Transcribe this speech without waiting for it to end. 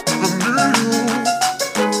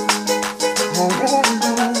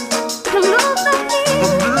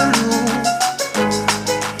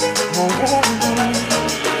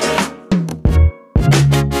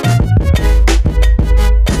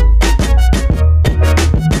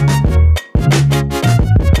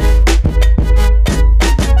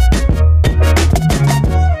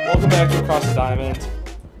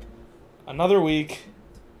another week,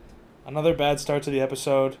 another bad start to the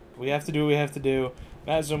episode. We have to do what we have to do.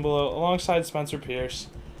 Matt Zumbolo alongside Spencer Pierce.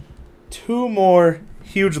 2 more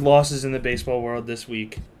huge losses in the baseball world this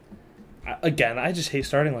week. Again, I just hate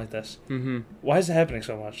starting like this. Mm-hmm. Why is it happening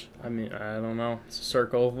so much? I mean, I don't know. It's a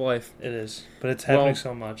circle of life. It is, but it's happening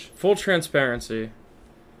so much. Full transparency.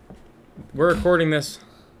 We're recording this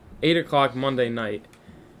 8 o'clock Monday night.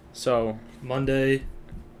 So, Monday,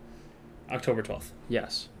 October 12th.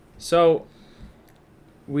 yes. So,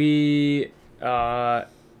 so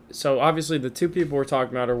obviously the 2 people we're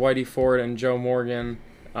talking about are Whitey Ford and Joe Morgan.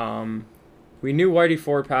 We knew Whitey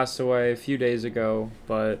Ford passed away a few days ago,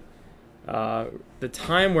 but the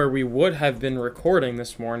time where we would have been recording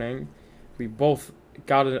this morning, we both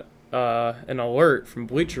got an alert from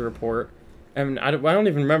Bleacher Report, and I don't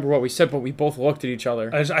even remember what we said, but we both looked at each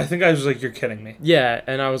other. I think I was like, you're kidding me. Yeah,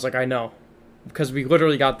 and I was like, I know, because we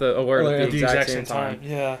literally got the alert at the exact same time.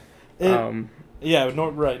 Yeah.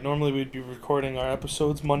 Right. Normally we'd be recording our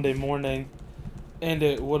episodes Monday morning, and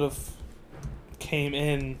it would have came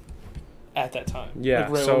in at that time. Yeah, like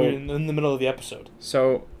right so when we were in the middle of the episode.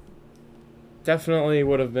 So definitely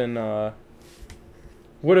would have been a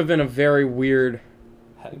very weird.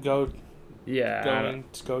 Go to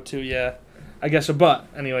yeah. I guess so. But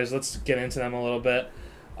anyways, let's get into them a little bit.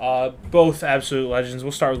 Both absolute legends.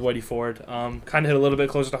 We'll start with Whitey Ford. Kind of hit a little bit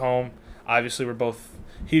closer to home. Obviously, we're both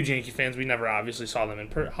huge Yankee fans. We never obviously saw him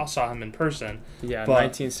in person. Yeah, but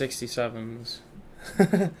 1967 was.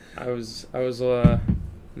 I was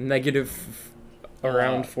negative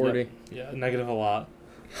around 40. Yeah, negative a lot.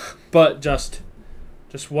 But just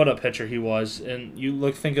what a pitcher he was. And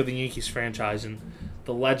you think of the Yankees franchise and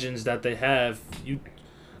the legends that they have.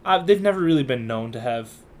 They've never really been known to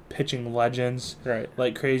have pitching legends, right,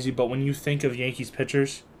 like crazy. But when you think of Yankees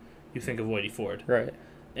pitchers, you think of Whitey Ford, right,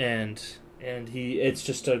 and it's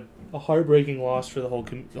just a heartbreaking loss for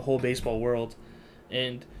the whole baseball world,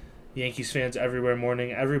 and Yankees fans everywhere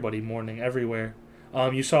mourning, everybody mourning everywhere.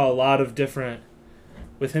 You saw a lot of different,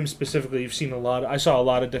 with him specifically. I saw a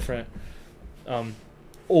lot of different,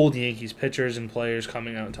 old Yankees pitchers and players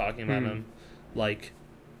coming out and talking about him, like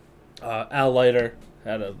Al Leiter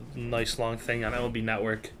had a nice long thing on MLB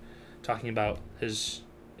Network talking about his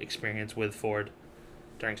experience with Ford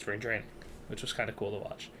during spring training, which was kind of cool to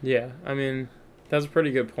watch. Yeah, I mean, that's a pretty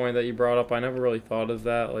good point that you brought up. I never really thought of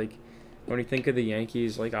that. Like, when you think of the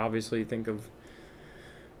Yankees, like, obviously you think of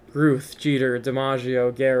Ruth, Jeter,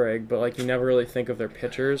 DiMaggio, Gehrig, but, like, you never really think of their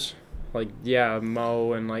pitchers. Like, yeah,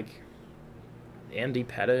 Mo and, like, Andy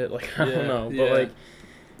Pettitte. Like, I don't know.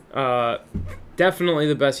 But, definitely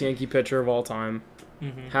the best Yankee pitcher of all time.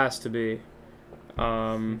 Mm-hmm. Has to be.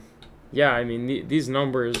 Yeah, I mean, these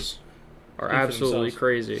numbers are absolutely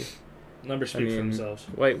crazy. Numbers speak for themselves.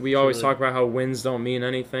 Like, we always talk about how wins don't mean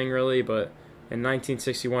anything, really, but in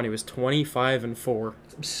 1961, he was 25-4.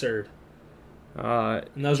 It's absurd. And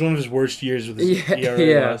that was one of his worst years with his ERA.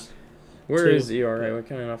 Yeah. Where is ERA? Why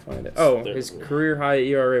can't I not find it? Oh, his career high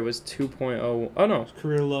ERA was 2.0. Oh, no.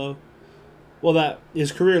 Career low. Well,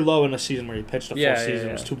 his career low in a season where he pitched a full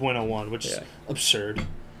season was 2.01, which is absurd.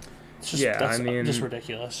 It's just, that's just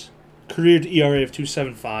ridiculous. Career ERA of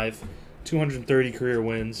 2.75, 230 career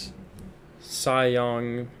wins. Cy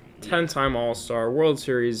Young, 10-time All-Star, World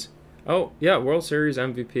Series. Oh, yeah, World Series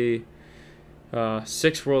MVP.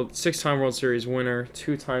 6-time World Series winner,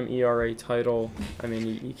 2-time ERA title. I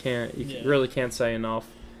mean, you really can't say enough.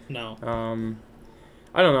 No.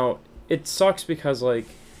 I don't know. It sucks because, like,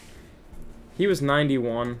 he was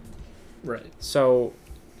 91. Right. So,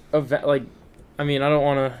 I don't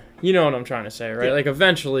want to... You know what I'm trying to say, right? Yeah. Like,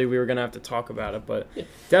 eventually we were going to have to talk about it, but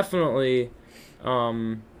definitely,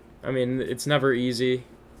 it's never easy,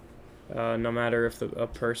 no matter if a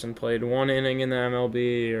person played one inning in the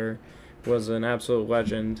MLB or was an absolute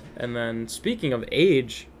legend. And then, speaking of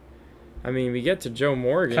age, we get to Joe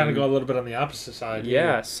Morgan. Kind of go a little bit on the opposite side.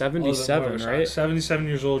 Yeah, 77, right? 77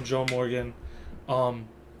 years old, Joe Morgan. And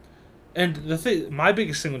my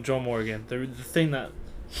biggest thing with Joe Morgan,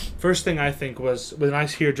 first thing I think was when I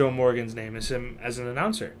hear Joe Morgan's name is him as an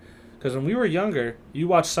announcer. Because when we were younger, you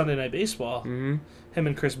watched Sunday Night Baseball, him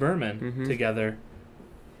and Chris Berman together,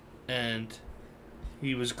 and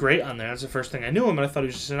he was great on there. That's the first thing I knew him, and I thought he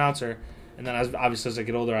was just an announcer. And then as I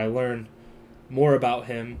get older, I learn more about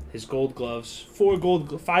him, his Gold Gloves, 5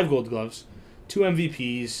 Gold Gloves, 2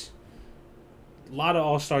 MVPs, a lot of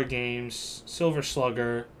All-Star games, Silver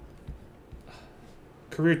Slugger,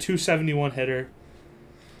 career 271 hitter,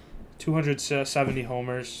 270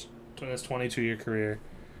 homers in his 22-year career.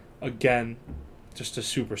 Again, just a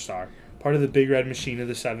superstar. Part of the Big Red Machine of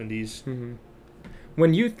the 70s. Mm-hmm.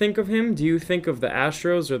 When you think of him, do you think of the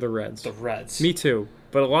Astros or the Reds? The Reds. Me too.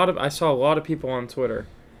 But I saw a lot of people on Twitter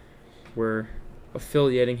were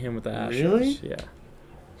affiliating him with the Astros. Really? Yeah.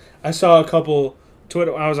 I saw a couple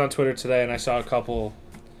Twitter. I was on Twitter today, and I saw a couple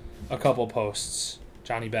posts.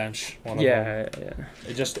 Johnny Bench, one of them. Yeah.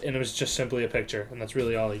 It was just simply a picture, and that's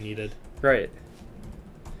really all he needed. Right.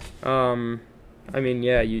 I mean,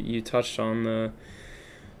 yeah, you touched on the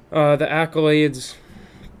accolades,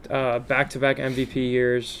 back-to-back MVP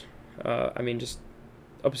years. I mean, just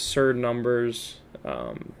absurd numbers.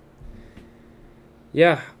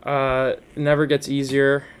 It never gets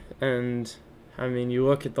easier. And I mean, you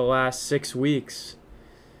look at the last 6 weeks,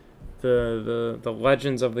 the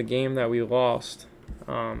legends of the game that we lost.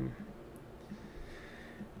 I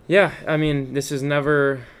mean, this is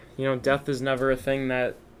never, death is never a thing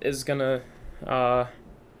that is gonna, what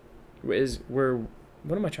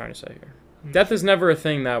am I trying to say here? Death is never a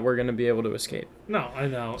thing that we're gonna be able to escape. No, I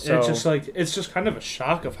know. So, it's just kind of a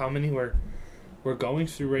shock of how many we're going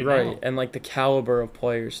through right now. Right, and like the caliber of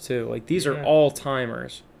players too. Like these are all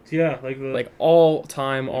timers. Yeah, like all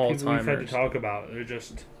timers. We've had to talk about. They're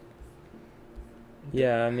just.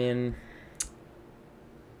 Yeah, I mean.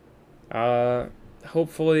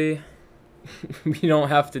 Hopefully, we don't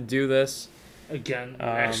have to do this again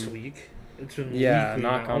next week. It's been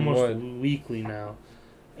knock on almost wood. Weekly now,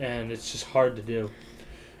 and it's just hard to do.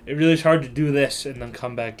 It really is hard to do this and then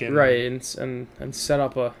come back in. Right, and set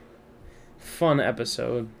up a fun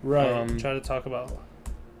episode. Right. Try to talk about.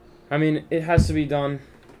 I mean, it has to be done.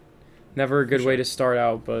 Never a good way to start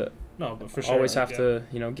out, but for sure. Always have to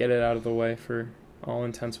get it out of the way for all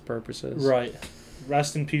intents and purposes. Right.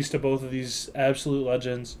 Rest in peace to both of these absolute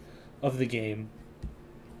legends of the game.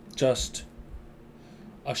 Just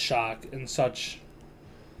a shock, and such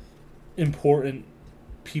important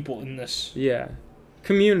people in this. Yeah.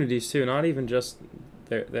 Communities too, not even just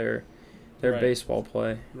their baseball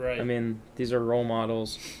play. Right. I mean, these are role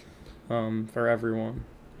models for everyone.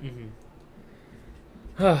 Mm-hmm.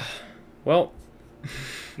 Well,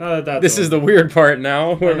 this is the weird part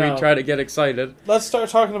now where we try to get excited. Let's start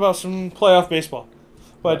talking about some playoff baseball.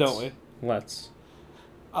 Why don't we? Let's.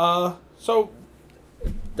 So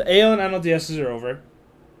the AL and NLDSs are over.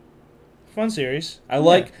 Fun series.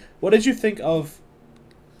 What did you think of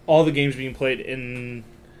all the games being played in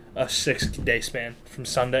a 6-day span from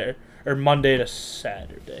Sunday or Monday to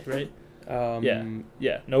Saturday, right?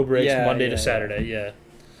 No breaks, Monday to Saturday. Yeah.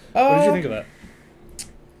 What did you think of that?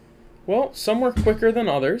 Well, some were quicker than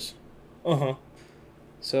others.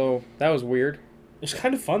 So that was weird. It was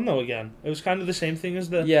kind of fun though. Again, it was kind of the same thing as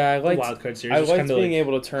the wild card series. I liked being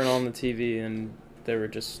able to turn on the TV and there were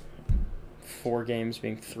just 4 games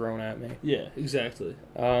being thrown at me. Yeah, exactly.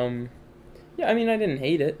 I mean, I didn't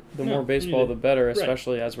hate it. The more baseball, the better,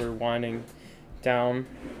 especially as we're winding down,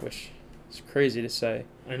 which is crazy to say.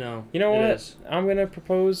 I know. You know what? I'm gonna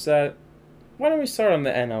propose that. Why don't we start on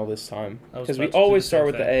the NL this time? Because we always start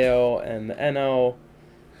with the AL, and the NL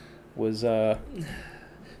was to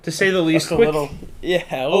say the least, a little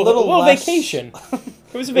vacation.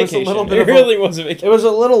 It was a vacation. It really was a vacation. It was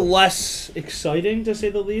a little less exciting, to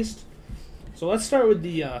say the least. So let's start with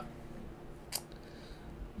the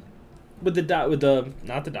not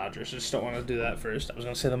the Dodgers. I just don't want to do that first. I was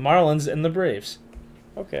going to say the Marlins and the Braves.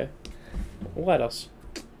 Okay, let us.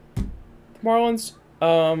 The Marlins.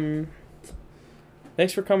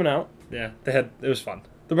 Thanks for coming out. Yeah, it was fun.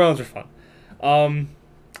 The Marlins were fun.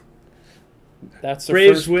 That's the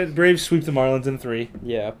Braves sweep the Marlins in 3.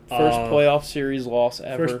 Yeah, first playoff series loss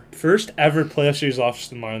ever. First ever playoff series loss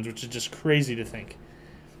to the Marlins, which is just crazy to think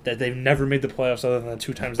that they've never made the playoffs other than the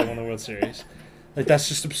 2 times they won the World Series. Like, that's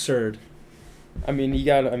just absurd. I mean,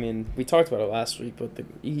 we talked about it last week, but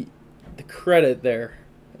the credit there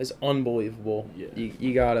is unbelievable. Yeah.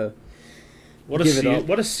 You gotta what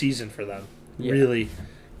a season for them. Yeah. Really.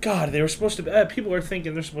 God, they were supposed to be, people are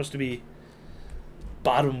thinking they're supposed to be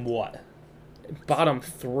bottom what? Bottom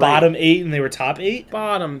 3. Bottom 8 and they were top 8?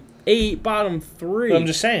 Bottom 8, bottom 3. But I'm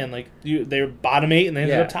just saying, like, they were bottom 8 and they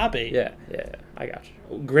ended up top 8. Yeah, I got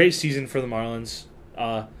you. Great season for the Marlins.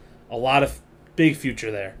 A lot of big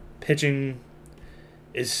future there. Pitching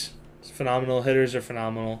is phenomenal. Hitters are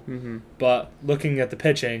phenomenal. Mm-hmm. But looking at the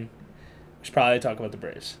pitching, we should probably talk about the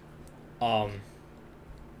Braves.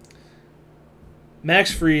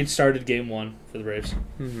 Max Fried started game 1 for the Braves.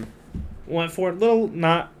 Mm-hmm. Went for a little,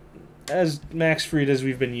 not as Max Fried as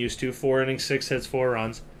we've been used to. 4 innings, 6 hits, 4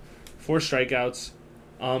 runs, 4 strikeouts.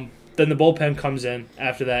 Then the bullpen comes in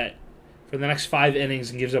after that for the next 5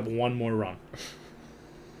 innings and gives up 1 more run.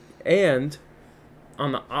 And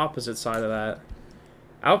on the opposite side of that,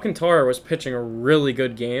 Alcantara was pitching a really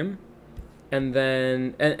good game, and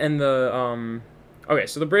then and the okay,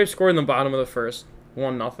 so the Braves scored in the bottom of the first,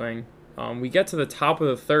 1-0. We get to the top of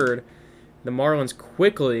the third, the Marlins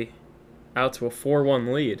quickly out to a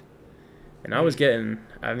 4-1 lead, and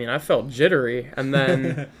I felt jittery, and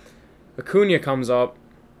then Acuna comes up,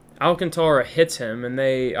 Alcantara hits him, and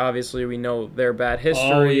we know their bad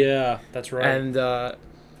history. Oh yeah, that's right. And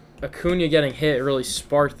Acuna getting hit really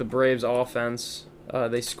sparked the Braves' offense.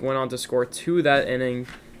 They went on to score 2 that inning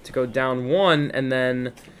to go down 1, and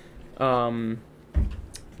then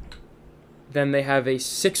they have a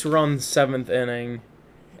 6-run 7th inning.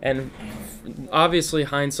 And obviously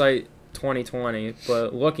hindsight 2020,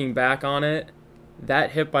 but looking back on it,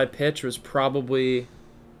 that hit by pitch was probably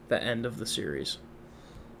the end of the series.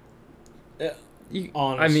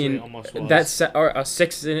 Honestly, almost was. That's a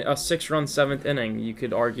 6-run 7th inning. You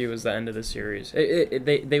could argue is the end of the series.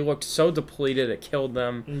 They looked so depleted, it killed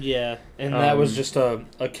them. Yeah, and that was just a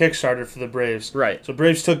Kickstarter for the Braves. Right. So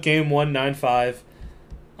Braves took game 1, 9-5.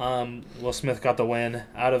 Will Smith got the win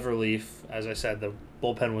out of relief. As I said, the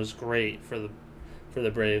bullpen was great for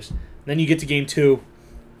the Braves. Then you get to game 2.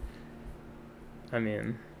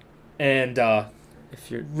 And if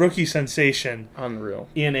you're rookie sensation, unreal,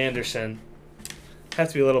 Ian Anderson. Have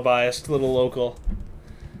to be a little biased, a little local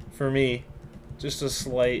for me. Just a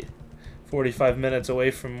slight 45 minutes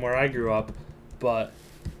away from where I grew up, but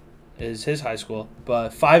is his high school.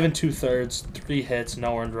 But 5 2/3, 3 hits,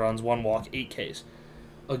 no earned runs, 1 walk, 8 Ks.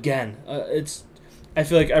 Again, I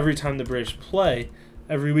feel like every time the Braves play,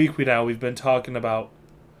 every week we've been talking about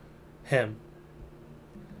him.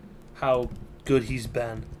 How good he's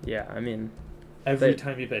been. Yeah, every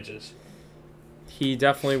time he pitches. He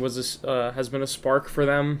definitely has been a spark for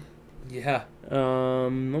them. Yeah. Let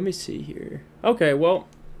me see here. Okay, well,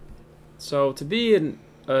 so to be an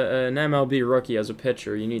MLB rookie as a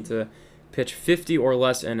pitcher, you need to pitch 50 or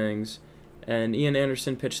less innings, and Ian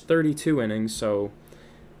Anderson pitched 32 innings, so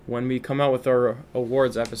when we come out with our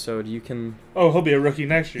awards episode, you can... Oh, he'll be a rookie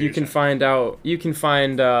next year. You can find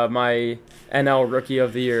my NL Rookie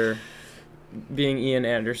of the Year being Ian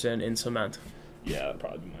Anderson in cement. Yeah, that'd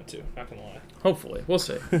probably be mine too. Not gonna lie. Hopefully, we'll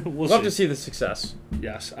see. We'll love see. to see the success.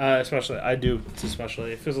 Yes, especially I do.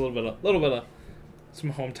 Especially it feels a little bit of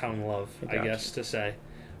some hometown love, I guess to say.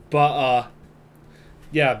 But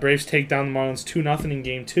yeah, Braves take down the Marlins 2-0 in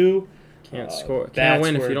game 2. Can't score. Can't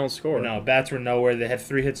win if you don't score. No, bats were nowhere. They had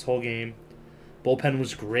 3 hits the whole game. Bullpen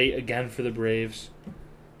was great again for the Braves.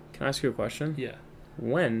 Can I ask you a question? Yeah.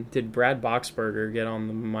 When did Brad Boxberger get on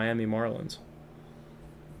the Miami Marlins?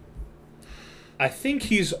 I think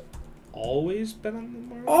he's always been on the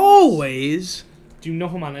Marlins. Always? Do you know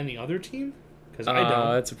him on any other team? Because I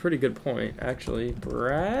don't. That's a pretty good point, actually.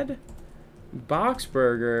 Brad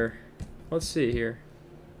Boxberger. Let's see here.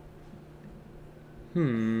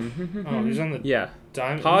 Oh, he's on the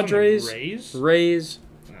Padres, Rays,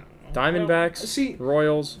 Diamondbacks, See,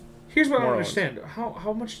 Royals. Here's what I don't Marlins. understand.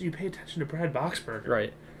 How much do you pay attention to Brad Boxberger?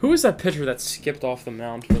 Right. Who was that pitcher that skipped off the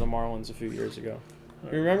mound for the Marlins a few years ago?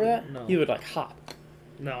 You remember that? No. He would hop.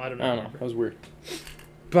 No, I don't I know. don't know. That was weird.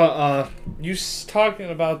 But you talking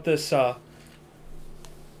about this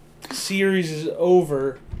series is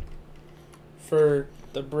over for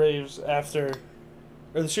the Braves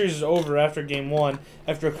the series is over after game 1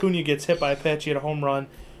 after Acuna gets hit by a pitch. He had a home run,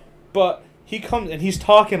 but he comes and he's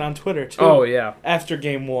talking on Twitter too. Oh yeah. After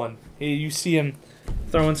game 1, you see him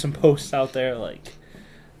throwing some posts out there like,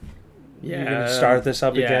 "You're gonna start this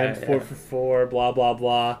up again, 4 for 4, blah blah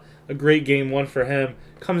blah." A great game 1 for him.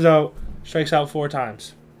 Comes out, strikes out 4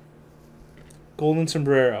 times. Golden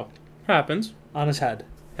sombrero Happens. on his head.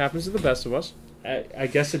 Happens to the best of us. I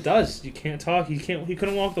guess it does. You can't talk. He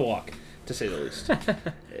couldn't walk the walk, to say the least.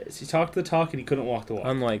 He talked the talk and he couldn't walk the walk.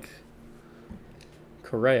 Unlike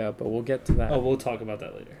Correa, but we'll get to that. Oh, we'll talk about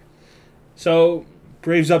that later. So,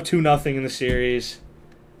 Braves up 2-0 in the series.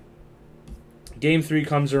 Game 3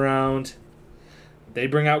 comes around. They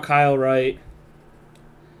bring out Kyle Wright.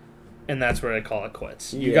 And that's where I call it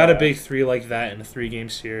quits. You got a big 3 like that in a 3-game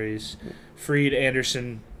series. Fried,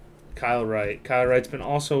 Anderson, Kyle Wright. Kyle Wright's been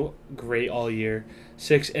also great all year.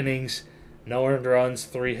 6 innings, no earned runs,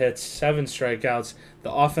 3 hits, 7 strikeouts.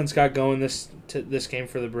 The offense got going this game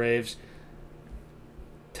for the Braves.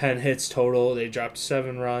 10 hits total. They dropped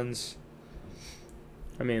 7 runs.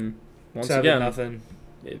 Once 7 again, nothing.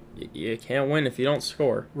 You can't win if you don't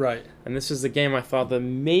score. Right. And this is the game I thought that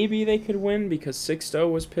maybe they could win because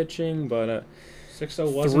Sixto was pitching, but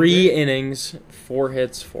 6-0 wasn't 3 good. innings, 4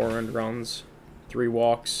 hits, 4 earned runs, 3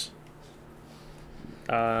 walks.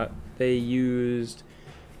 They used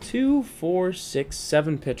 2, 4, 6,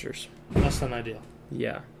 7 pitchers. Less than ideal.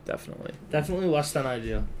 Yeah, definitely. Definitely less than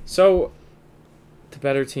ideal. So, The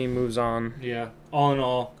better team moves on. Yeah. All in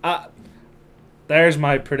all, there's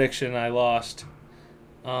my prediction. I lost.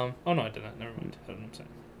 Oh no, I didn't. Never mind. I don't know what I'm saying.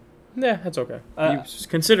 Yeah, that's okay.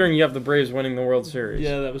 Considering you have the Braves winning the World Series.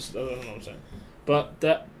 Yeah, that was. I don't know what I'm saying. But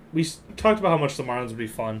talked about how much the Marlins would be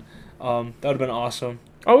fun. That would have been awesome.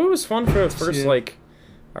 Oh, it was fun for the first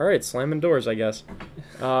all right, slamming doors, I guess.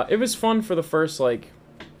 It was fun for the first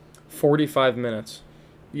 45 minutes.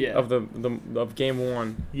 Yeah. Of game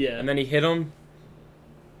 1. Yeah. And then he hit him.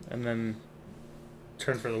 And then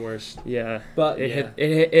turn for the worst. Yeah. But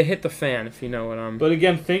it hit the fan, if you know what I'm. But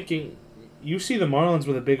again, you see the Marlins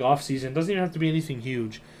with a big offseason. It doesn't even have to be anything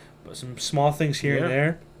huge, but some small things here and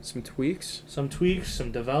there. Some tweaks,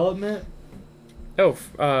 some development. Oh,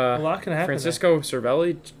 a lot can happen. Francisco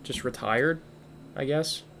Cervelli just retired, I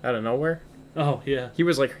guess, out of nowhere. Oh yeah. He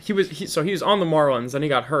was on the Marlins, then he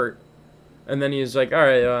got hurt, and then he was like, all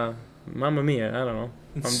right, Mamma Mia, I don't know,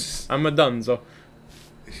 I'm a dunzo.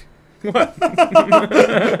 What?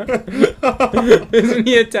 Isn't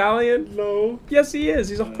he Italian? No. Yes, he is.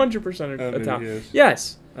 He's 100% Italian. He is.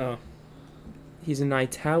 Yes. Oh. He's an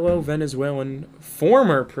Italo-Venezuelan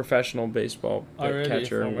former professional baseball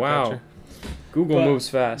catcher. Wow. Catcher. Google moves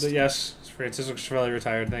fast. But yes, Francisco Cervelli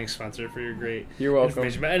retired. Thanks, Spencer, for your great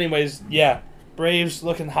information. But anyways, yeah, Braves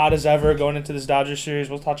looking hot as ever going into this Dodgers series.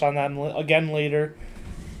 We'll touch on that again later.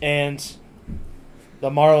 And the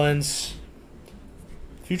Marlins,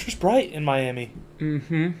 future's bright in Miami.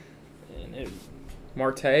 Mm-hmm.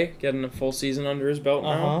 Marte getting a full season under his belt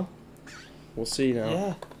now. We'll see now.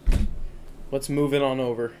 Yeah. Let's move it on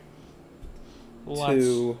over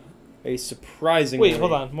to a surprising. Wait,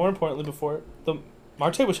 hold on. More importantly, before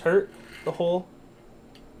Marte was hurt the whole.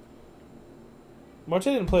 Marte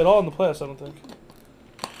didn't play at all in the playoffs, I don't think.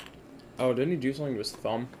 Oh, didn't he do something to his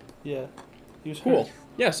thumb? Yeah, he was cool. hurt.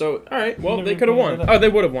 Yeah, so all right. Well, they could have won. Oh, they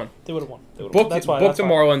would have won. They would have won. Book the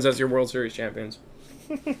Marlins as your World Series champions.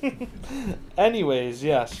 Anyways,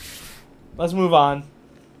 yes. Let's move on.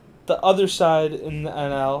 The other side in the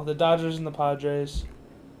NL, the Dodgers and the Padres.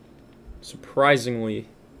 Surprisingly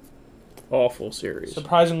awful series.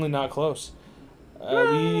 Surprisingly not close.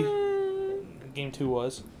 Game 2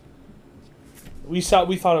 was. We thought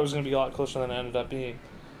it was going to be a lot closer than it ended up being.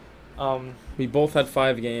 We both had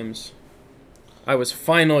 5 games. I was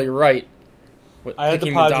finally right. I had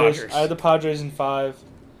the Padres. I had the Padres in 5.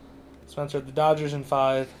 Spencer had the Dodgers in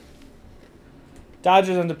 5.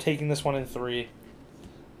 Dodgers end up taking this one in 3.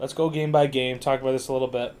 Let's go game by game. Talk about this a little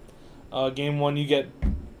bit. Game 1, you get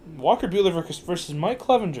Walker Buehler versus Mike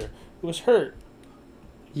Clevinger, who was hurt.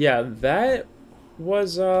 Yeah, that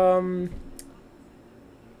was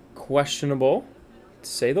questionable, to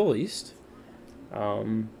say the least.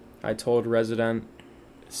 I told resident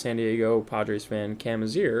San Diego Padres fan Cam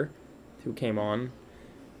Azir, who came on,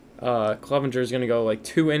 Clevinger's going to go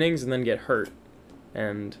 2 innings and then get hurt.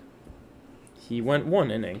 And he went 1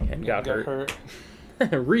 inning and got hurt.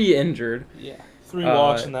 Re-injured. Yeah. 3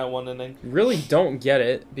 walks in that 1 inning. Really don't get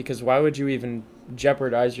it, because why would you even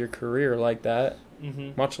jeopardize your career like that?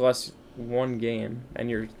 Mm-hmm. Much less 1 game and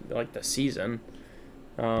you're the season.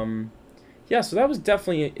 Yeah, so that was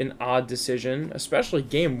definitely an odd decision, especially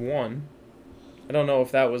game 1. I don't know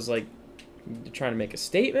if that was trying to make a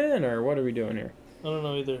statement or what are we doing here? I don't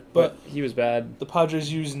know either. But he was bad. The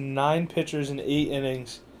Padres used 9 pitchers in 8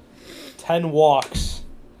 innings, 10 walks,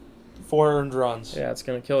 4 earned runs. Yeah, it's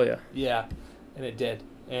gonna kill you. Yeah, and it did.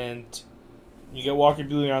 And you get Walker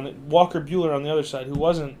Buehler on the other side, who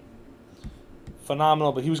wasn't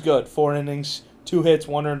phenomenal, but he was good. 4 innings, 2 hits,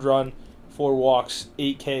 1 earned run, 4 walks,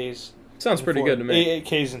 8 Ks. Sounds pretty good to me. 8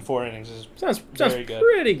 Ks in 4 innings sounds very good.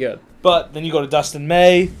 Pretty good. But then you go to Dustin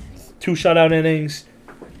May, 2 shutout innings,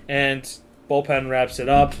 and bullpen wraps it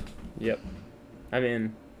up. Yep. I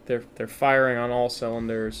mean, they're firing on all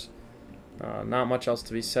cylinders. Not much else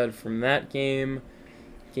to be said from that game.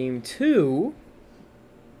 Game 2,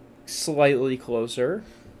 slightly closer.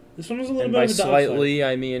 This one was a little and bit by of a slightly,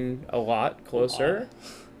 I mean a lot closer.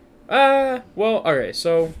 Well, okay,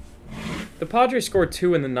 so the Padres scored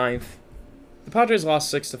 2 in the 9th. The Padres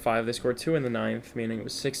lost 6-5. They scored 2 in the 9th, meaning it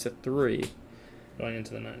was 6-3. Going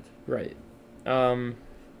into the 9th. Right.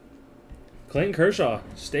 Clayton Kershaw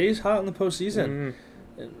stays hot in the postseason.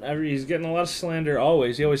 He's getting a lot of slander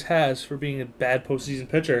always. He always has for being a bad postseason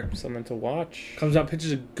pitcher. Something to watch. Comes out,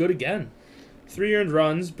 pitches good again. 3 earned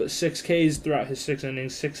runs, but 6 Ks throughout his 6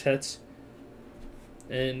 innings, 6 hits.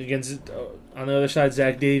 And against on the other side,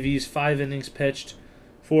 Zach Davies, 5 innings pitched,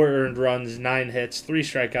 4 earned runs, 9 hits, 3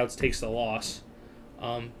 strikeouts, takes the loss.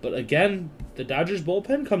 But again, the Dodgers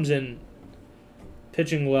bullpen comes in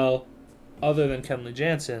pitching well, other than Kenley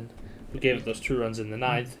Jansen, who gave it those 2 runs in the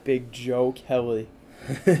 9th. Big Joe Kelly.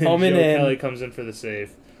 Coming Joe in. Kelly comes in for the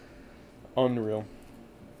save. Unreal.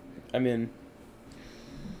 I mean,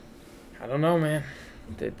 I don't know, man.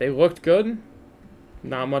 They looked good.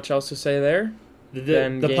 Not much else to say there.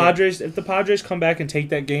 The Padres, if the Padres come back and take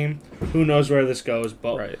that game, who knows where this goes?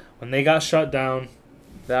 But Right. when they got shut down,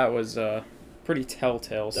 That was pretty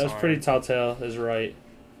telltale sign. that was pretty telltale. Is right.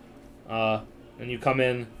 And you come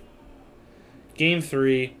in. Game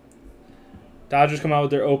 3. Dodgers come out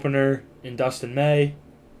with their opener in Dustin May.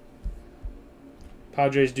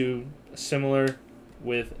 Padres do similar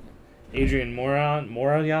with Adrian Morahan. I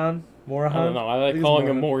don't know. I like think it's calling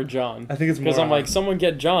him Moran. more John. I think it's Because I'm Morahan. like, someone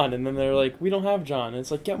get John, and then they're like, we don't have John. And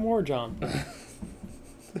it's like, get more John.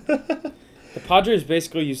 The Padres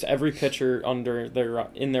basically used every pitcher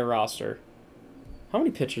in their roster. How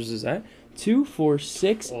many pitchers is that? 2, 4,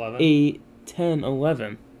 6, 11. 8, 10,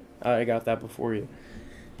 11. I got that before you.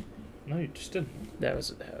 No, you just didn't. I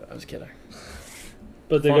was kidding.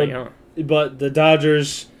 But Funny, huh? But the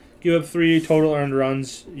Dodgers give up 3 total earned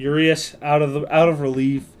runs. Urias out of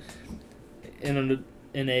relief in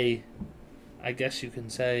a I guess you can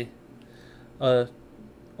say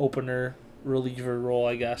opener reliever role,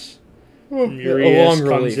 I guess. And Urias long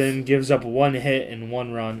comes relief. in, gives up 1 hit and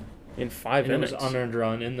 1 run. In 5 And it innings. was unearned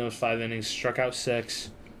run in those 5 innings. Struck out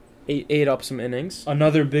 6. Ate up some innings.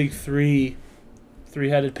 Another big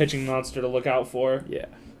three-headed pitching monster to look out for Yeah.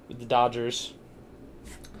 with the Dodgers.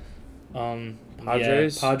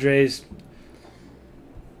 Padres. Padres.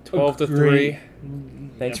 12 to 3. Great.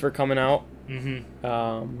 Thanks for coming out.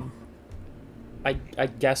 Mm-hmm. I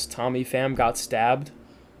guess Tommy Pham got stabbed.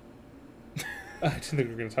 I didn't think we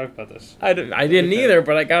were going to talk about this. I didn't Okay. either,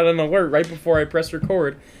 but I got an alert right before I pressed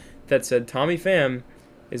record that said Tommy Pham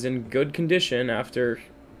is in good condition after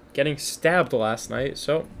getting stabbed last night.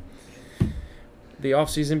 So the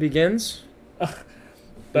offseason begins.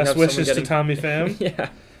 Best have wishes someone to Tommy Pham. Yeah.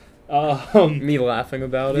 Me laughing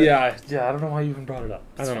about it. Yeah, I don't know why you even brought it up.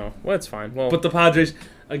 I don't know. Well, it's fine. Well, But the Padres, if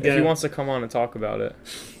again, he wants to come on and talk about it,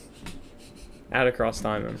 add across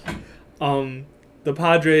Diamond. the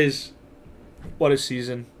Padres, what a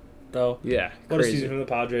season, though. Yeah, What a crazy. season from the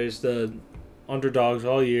Padres. The underdogs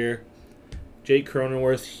all year. Jake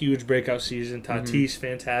Cronenworth, huge breakout season. Tatis,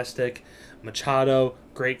 fantastic. Machado,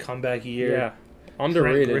 great comeback year. Yeah,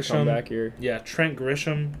 underrated Grisham. comeback here. Yeah, Trent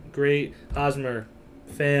Grisham, great. Hosmer,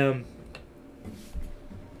 Pham.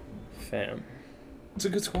 Pham. It's a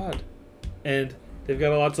good squad. And they've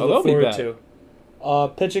got a lot to Oh, look they'll be forward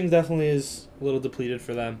to. Pitching definitely is a little depleted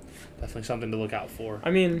for them. Definitely something to look out for.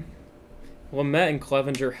 I mean, Lamet and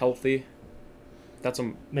Clevenger healthy. That's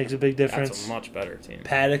a Makes a big difference. That's a much better team.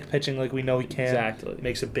 Paddock pitching like we know he can. Exactly.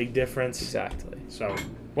 Makes a big difference. Exactly. So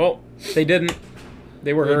Well, they didn't.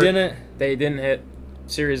 They were they hurt. didn't. They didn't hit.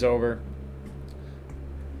 Series over.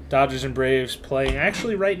 Dodgers and Braves playing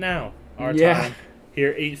actually right now. Our Yeah. time.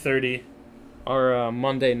 Here, 8:30. Our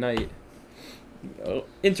Monday night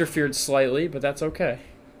interfered slightly, but that's okay.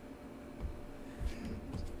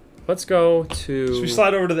 Let's go to. Should we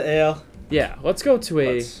slide over to the AL? Yeah, let's go to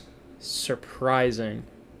a Let's- surprising,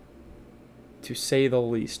 to say the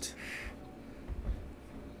least.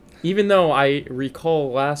 Even though I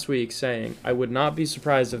recall last week saying I would not be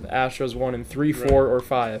surprised if the Astros won in 3, 4, or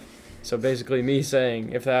 5. So basically me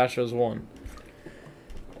saying if the Astros won.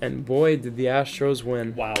 And boy, did the Astros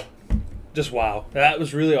win. Wow. Just wow. That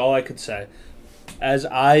was really all I could say. As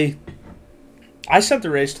I sent the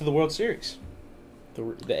Rays to the World Series.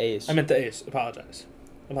 The A's. I meant the A's.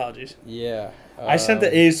 Apologies. yeah. I sent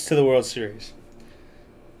the A's to the World Series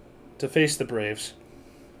to face the Braves.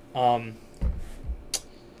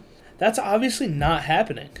 That's obviously not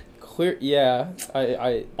happening. Clear. Yeah, I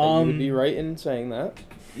you would be right in saying that.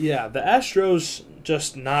 Yeah, the Astros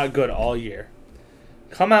just not good all year.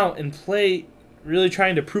 Come out and play really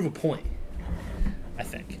trying to prove a point, I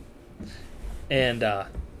think. And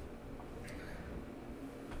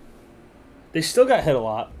they still got hit a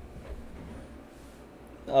lot.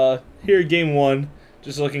 Here, game 1,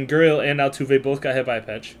 just looking, Gurriel and Altuve both got hit by a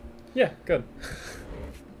pitch. Yeah, good.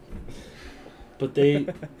 But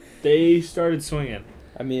they started swinging.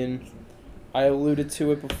 I mean, I alluded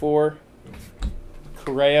to it before.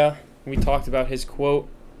 Correa, we talked about his quote.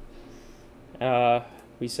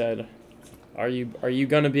 We said, "Are you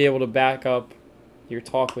gonna be able to back up your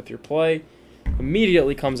talk with your play?"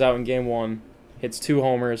 Immediately comes out in game 1, hits 2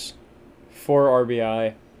 homers, 4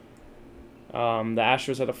 RBI. The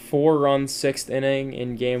Astros had a 4-run 6th inning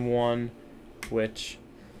in game 1, which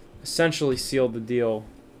essentially sealed the deal.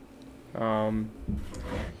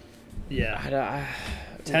 Yeah.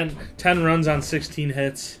 10 runs on 16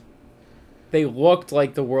 hits. They looked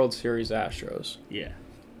like the World Series Astros. Yeah.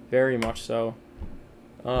 Very much so.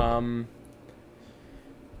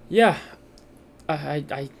 Yeah,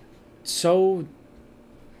 I so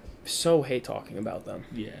hate talking about them.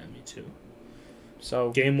 Yeah, me too.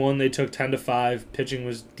 So Game 1, they took 10-5. Pitching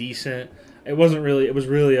was decent. It was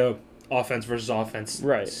really a offense versus offense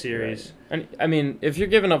series. Right. And I mean, if you're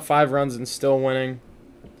giving up 5 runs and still winning,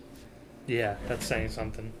 yeah, that's saying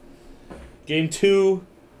something. Game 2,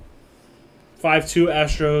 5-2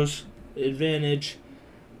 Astros advantage.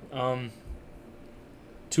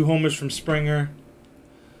 2 homers from Springer.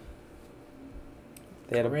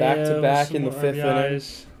 they had a Correa back-to-back with in the some 5th inning.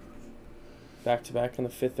 RBIs. Back-to-back in the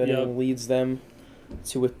 5th inning Yep. leads them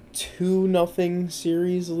to a 2-0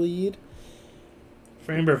 series lead.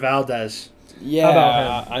 Framber Valdez. Yeah, How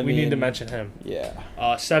about him? I We mean, need to mention him. Yeah.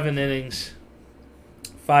 7 innings,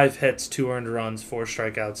 5 hits, 2 earned runs, 4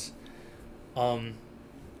 strikeouts.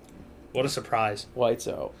 What a surprise! Lights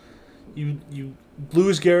out. You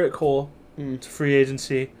lose Garrett Cole Mm. to free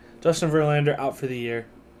agency. Justin Verlander out for the year.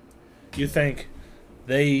 You think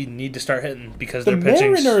they need to start hitting because The their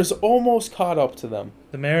pitching. Mariners almost caught up to them.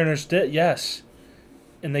 The Mariners did, yes,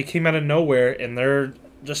 and they came out of nowhere, and they're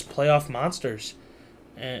just playoff monsters.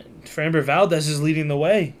 And Framber Valdez is leading the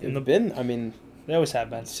way in the. I mean, They always have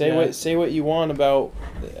been. say what you want about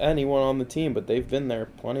anyone on the team, but they've been there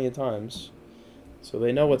plenty of times, so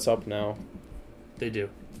they know what's up now. They do.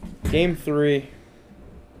 Game 3.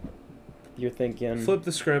 You're thinking, Flip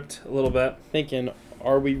the script a little bit.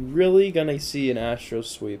 are we really gonna see an Astros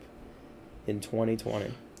sweep in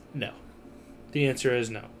 2020? No. The answer is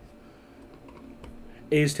no.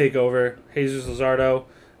 A's take over. Jesus Luzardo,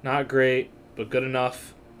 not great, but good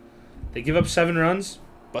enough. They give up 7 runs,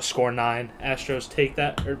 but score 9. Astros take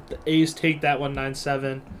that, or the A's take that one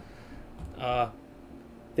 9-7.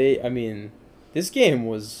 This game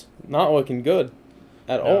was not looking good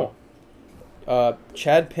at No. all.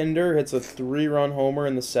 Chad Pinder hits a 3-run homer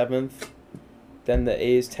in the 7th. Then the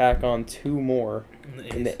A's tack on 2 more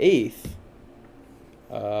in the 8th.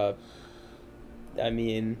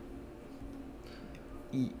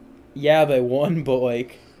 Yeah, they won, but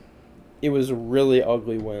it was a really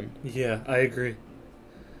ugly win. Yeah, I agree.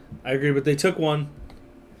 But they took one.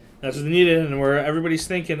 That's what they needed, and where everybody's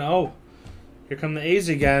thinking, oh, here come the A's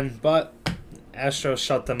again, but Astros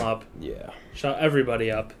shut them up. Yeah. Shut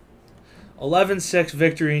everybody up. 11-6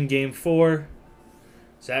 victory in Game 4.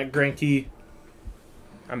 Zach Greinke.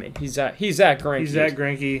 He's at Greinke. He's Zach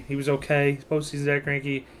Greinke. He was okay. Supposed to be Zach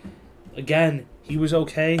Greinke. Again, he was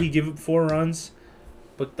okay. He gave up 4 runs,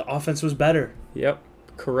 but the offense was better. Yep.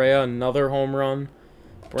 Correa, another home run.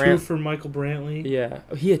 2 for Michael Brantley. Yeah.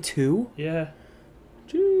 He had 2? Yeah.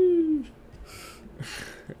 Jeez.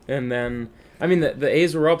 And then, the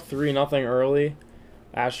A's were up 3-0 early.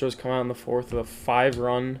 Astros come out in the 4th with a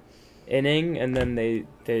 5-run inning, and then they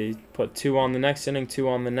put 2 on the next inning, 2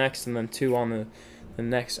 on the next, and then 2 on the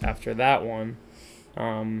next after that one.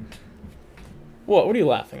 What are you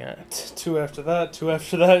laughing at? 2 after that, 2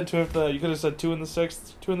 after that, 2 after that. You could have said 2 in the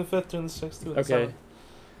 6th, 2 in the 5th, 2 in the 6th, 2 in the 7th. Okay.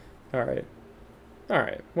 All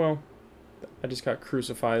right. Well, I just got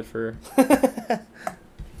crucified for...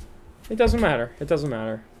 It doesn't matter.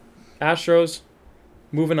 Astros,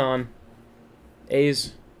 moving on.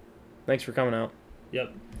 A's, thanks for coming out.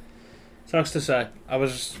 Yep. Sucks to say. I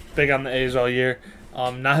was big on the A's all year.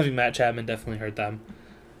 Not having Matt Chapman definitely hurt them,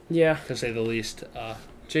 Yeah. to say the least.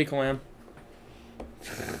 Jake Lamb.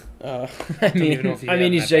 even know if he had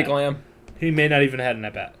an he's at Jake bat. Lamb. He may not even have had an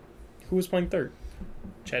at-bat. Who was playing third?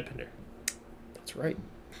 Chad Pinder. That's right.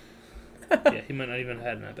 Yeah, he might not even have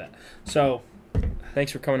had an at-bat. So,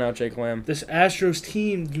 Thanks for coming out, Jake Lamb. this Astros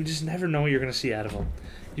team, you just never know what you're going to see out of them.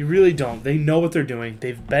 You really don't. They know what they're doing.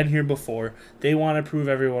 They've been here before. They want to prove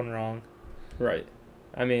everyone wrong. Right.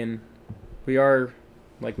 We are,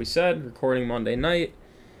 like we said, recording Monday night.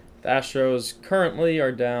 The Astros currently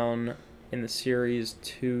are down in the series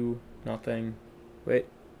 2-0. Wait.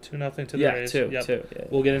 2-0 to the Yeah, Rays. 2. Yep. 2. Yeah.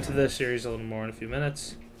 We'll get into the series a little more in a few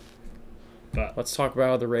minutes. But Let's talk about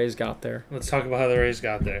how the Rays got there. let's talk about how the Rays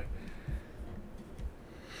got there.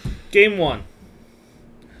 Game 1.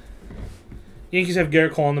 Yankees have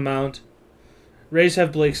Garrett Cole on the mound. Rays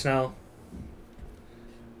have Blake Snell.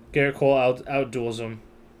 Garrett Cole outduels him.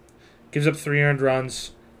 Gives up 3 earned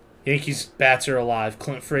runs. Yankees bats are alive.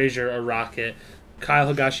 Clint Frazier, a rocket.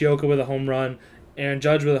 Kyle Higashioka with a home run. Aaron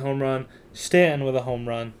Judge with a home run. Stanton with a home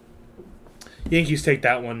run. Yankees take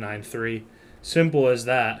that one 9-3. Simple as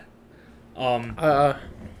that. It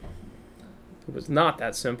was not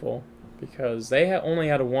that simple because they only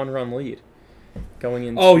had a 1-run lead going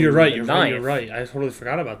into Oh, you're right. the You're ninth. right. I totally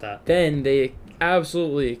forgot about that. Then they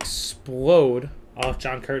absolutely explode. Off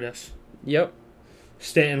John Curtis. Yep.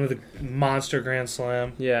 Stanton with a monster grand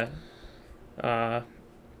slam. Yeah.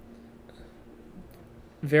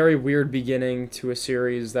 Very weird beginning to a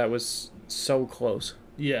series that was so close.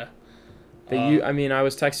 Yeah. I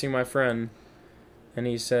was texting my friend, and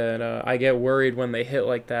he said, I get worried when they hit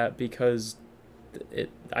like that because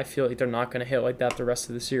I feel like they're not going to hit like that the rest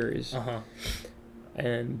of the series. Uh-huh.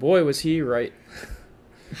 And boy, was he right.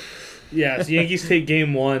 Yeah, the Yankees take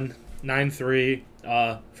game 1, 9-3.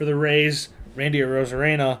 For the Rays, Randy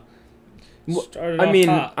Arozarena started off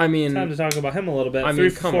top. Time to talk about him a little bit. 3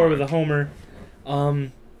 for 4 with a homer.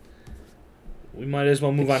 We might as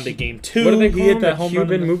well move on to game 2. What did they hit that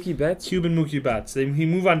Cuban Mookie Betts? Cuban Mookie Betts. He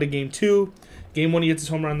move on to game 2. Game 1, he hits his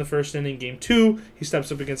home run in the first inning. Game 2, he steps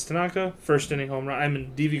up against Tanaka. First inning home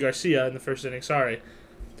run. Deivi Garcia in the first inning. Sorry,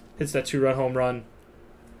 hits that 2-run home run.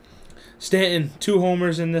 Stanton 2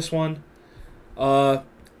 homers in this one. Tyler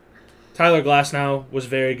Glasnow was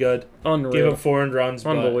very good. Unreal. Gave up 4 earned runs.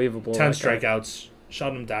 Unbelievable. 10 strikeouts.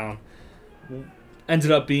 Shut him down.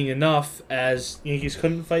 Ended up being enough as Yankees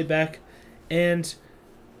couldn't fight back. And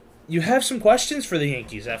you have some questions for the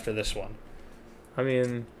Yankees after this one. I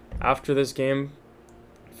mean, after this game,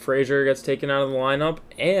 Frazier gets taken out of the lineup,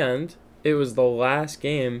 and it was the last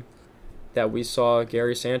game that we saw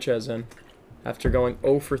Gary Sanchez in. After going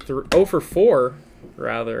 0 for 4,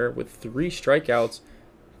 with 3 strikeouts,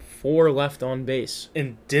 4 left on base.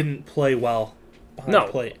 And didn't play well behind the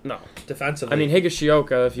plate. No. Defensively. I mean,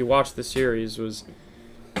 Higashioka, if you watch the series, was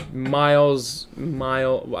I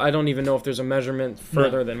don't even know if there's a measurement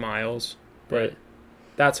further than miles, but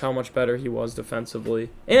that's how much better he was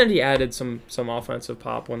defensively. And he added some offensive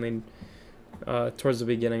pop when they towards the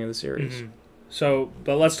beginning of the series. Mm-hmm. So,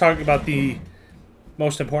 but let's talk about the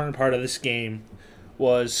most important part of this game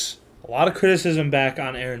was a lot of criticism back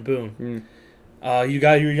on Aaron Boone. You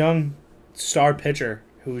got your young star pitcher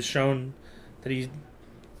who's shown that he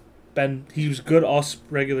was good all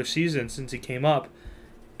regular season since he came up,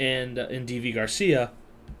 and in Deivi Garcia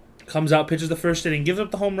comes out, pitches the first inning, gives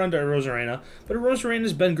up the home run to Arozarena, but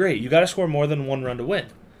Arozarena's been great. You got to score more than 1 run to win.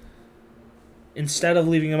 Instead of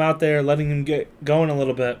leaving him out there, letting him get going a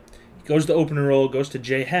little bit, he goes to opener role, goes to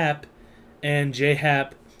J Happ, and J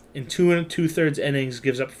Happ in 2 2/3 innings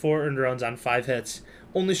gives up 4 earned runs on 5 hits,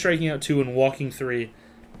 only striking out 2 and walking 3.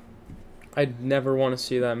 I'd never want to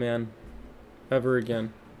see that man ever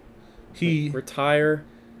again. He retire,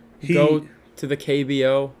 go to the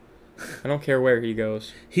KBO. I don't care where he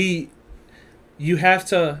goes. Boone's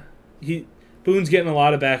getting a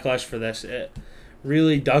lot of backlash for this. It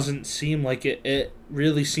really doesn't seem like it. It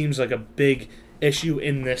really seems like a big issue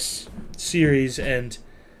in this series, and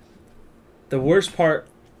the worst part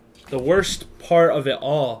of it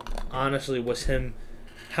all, honestly, was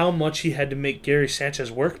how much he had to make Gary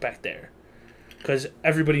Sanchez work back there. Because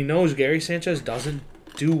everybody knows Gary Sanchez doesn't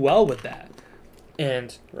do well with that.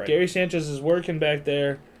 And Gary Sanchez is working back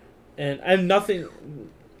there, and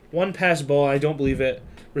one pass ball, I don't believe it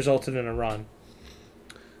resulted in a run.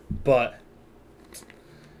 But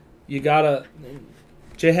you gotta.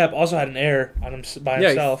 J-Happ also had an error on him by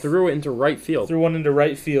himself. He threw it into right field. Threw one into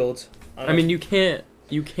right field. I mean, you can't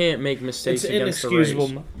make mistakes against the Rays.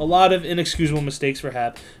 A lot of inexcusable mistakes for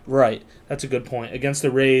Happ. Right, that's a good point. Against the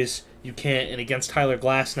Rays, you can't, and against Tyler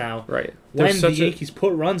Glasnow. Right. When the Yankees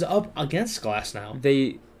put runs up against Glasnow.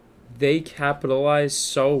 They capitalize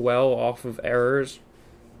so well off of errors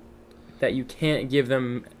that you can't give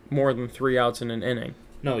them more than 3 outs in an inning.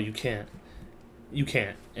 No, you can't. You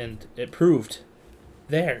can't. And it proved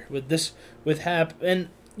there with Happ. And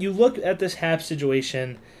you look at this Happ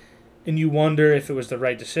situation and you wonder if it was the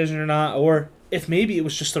right decision or not, or if maybe it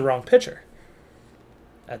was just the wrong pitcher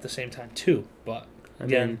at the same time too. But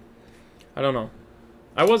again, I don't know.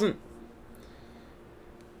 I wasn't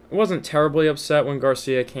terribly upset when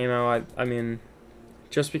Garcia came out. I mean,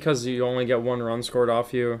 just because you only get 1 run scored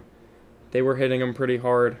off you, they were hitting him pretty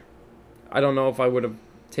hard. I don't know if I would have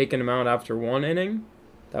taken him out after 1 inning.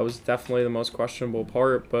 That was definitely the most questionable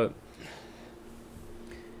part, but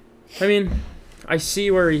I mean, I see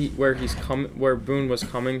where Boone was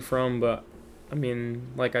coming from, but I mean,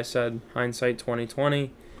 like I said, hindsight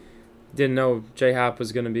 2020. Didn't know J-Happ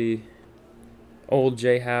was going to be old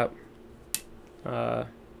J-Happ.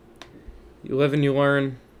 You live and you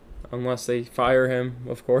learn, unless they fire him,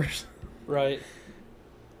 of course. Right.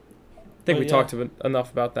 I think we talked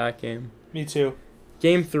enough about that game. Me too.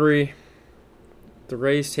 Game 3, the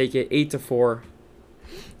Rays take it 8-4,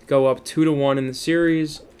 go up 2-1 in the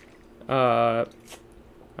series. I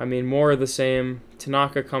mean, more of the same.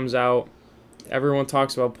 Tanaka comes out. Everyone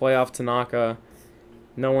talks about playoff Tanaka.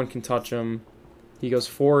 No one can touch him. He goes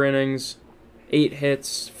 4 innings, 8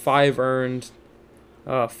 hits, 5 earned,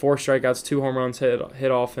 4 strikeouts, 2 home runs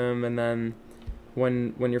hit off him, and then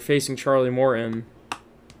when you're facing Charlie Morton,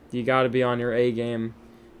 you got to be on your A game.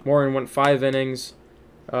 Morton went 5 innings,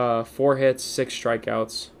 4 hits, 6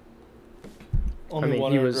 strikeouts. Only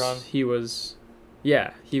one earned run. He was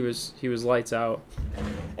lights out.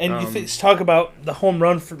 And let's talk about the home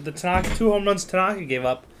run for the Tanaka. 2 home runs Tanaka gave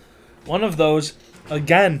up. One of those,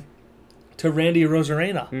 again, to Randy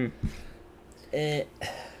Rosarena.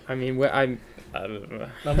 I mean, I don't know.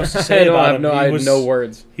 Not much to say about him. I have no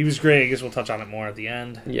words. He was great. I guess we'll touch on it more at the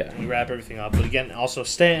end. Yeah. We wrap everything up. But again, also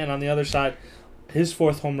Stanton on the other side, his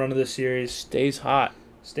 4th home run of the series. Stays hot.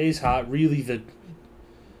 Really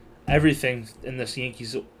everything in this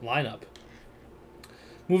Yankees lineup.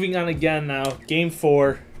 Moving on again now. Game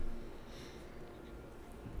 4.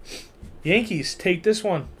 Yankees take this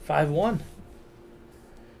one 5-1.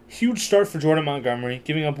 Huge start for Jordan Montgomery,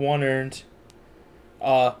 giving up 1 earned.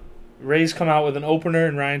 Rays come out with an opener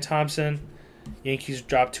and Ryan Thompson. Yankees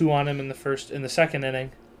drop 2 on him in the second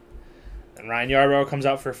inning. And Ryan Yarbrough comes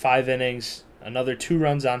out for 5 innings. Another 2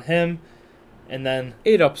 runs on him. And then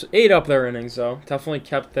 8 up their innings though. Definitely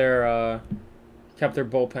kept their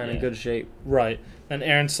bullpen in good shape. Right. Then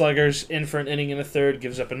Aaron Slegers in for an inning and a third,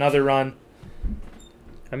 gives up another run.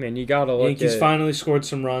 I mean, you gotta look Yankees finally scored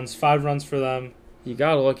some runs. 5 runs for them. You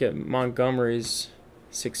gotta look at Montgomery's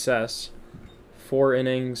success. 4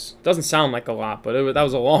 innings. Doesn't sound like a lot, but that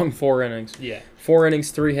was a long 4 innings. Yeah. 4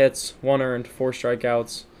 innings, 3 hits, 1 earned, 4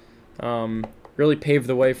 strikeouts. Really paved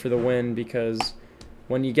the way for the win because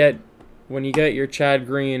when you get your Chad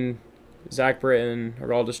Green, Zach Britton,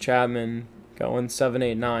 Aroldis Chapman going 7,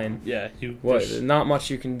 8, 9. Yeah. Not much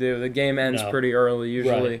you can do. The game ends pretty early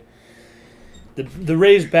usually. Right. The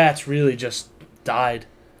Rays' bats really just died.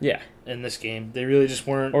 Yeah. In this game, they really just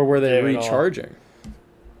weren't. Or were they recharging?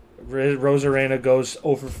 Rosarena goes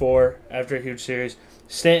 0 for 4 after a huge series.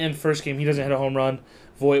 Stanton, first game, he doesn't hit a home run.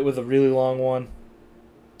 Voit with a really long one.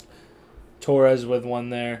 Torres with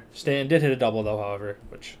one there. Stanton did hit a double, though, however,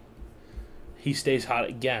 which he stays hot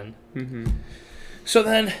again. Mm-hmm. So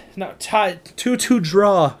then, now tied 2-2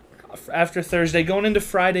 draw after Thursday. Going into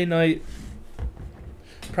Friday night,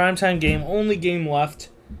 primetime game, only game left.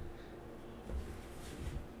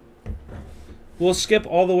 We'll skip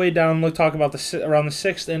all the way down. We'll talk about around the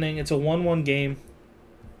 6th inning. It's a 1-1 game.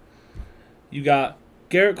 You got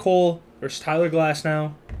Garrett Cole versus Tyler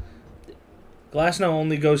Glasnow. Glasnow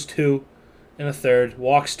only goes 2 in a third,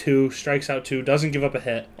 walks 2, strikes out 2, doesn't give up a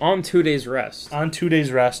hit. On 2 days rest.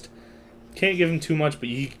 Can't give him too much, but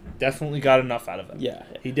he definitely got enough out of him. Yeah.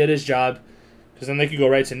 He did his job, because then they could go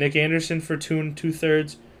right to Nick Anderson for 2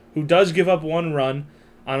 2/3, who does give up 1 run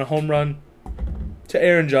on a home run to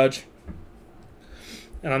Aaron Judge.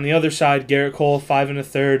 And on the other side, Garrett Cole, 5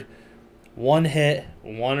 1/3, 1 hit,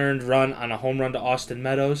 1 earned run on a home run to Austin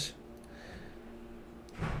Meadows.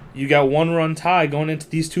 You got 1 run tie going into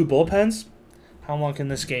these 2 bullpens. How long can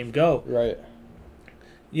this game go? Right.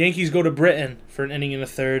 Yankees go to Britton for an inning and a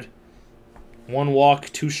third. 1 walk,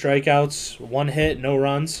 2 strikeouts, 1 hit, no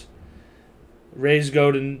runs. Rays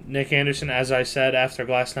go to Nick Anderson, as I said, after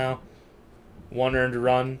Glasnow. 1 earned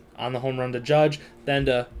run on the home run to Judge. Then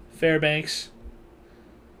to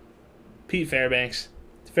Pete Fairbanks.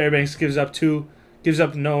 Fairbanks gives up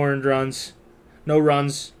no earned runs. No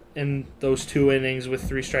runs in those 2 innings with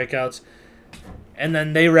 3 strikeouts. And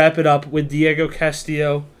then they wrap it up with Diego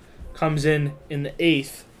Castillo comes in the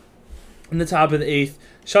 8th. In the top of the 8th.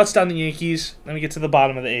 Shuts down the Yankees. Let me get to the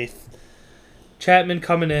bottom of the 8th. Chapman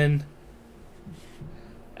coming in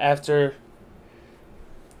after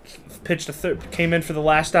came in for the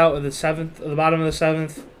last out of the 7th, the bottom of the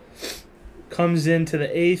 7th. Comes into the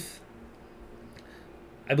 8th.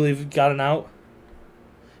 I believe he got an out.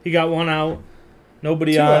 He got 1 out.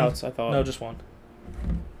 Nobody 2 on. outs, I thought. No, just 1.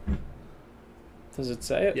 Does it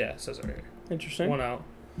say it? Yeah, it says it right here. Interesting. 1 out.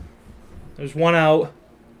 There's 1 out.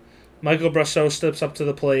 Michael Brosseau steps up to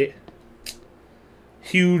the plate.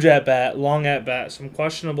 Huge at-bat, long at-bat, some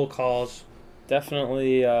questionable calls.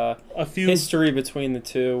 Definitely a few history between the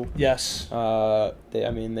 2. Yes. They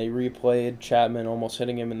replayed Chapman almost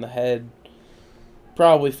hitting him in the head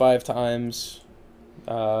probably 5 times.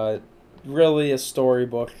 Really a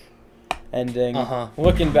storybook ending.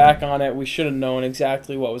 Looking back on it, we should have known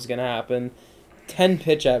exactly what was going to happen. 10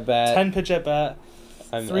 pitch at bat.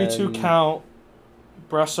 3-2 count.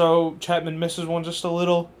 Chapman misses one just a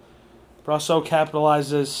little. Brosseau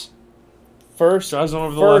capitalizes. First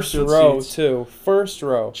row, too. First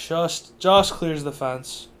row. Just clears the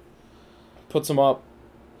fence. Puts him up.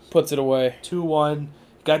 Puts it away. 2-1.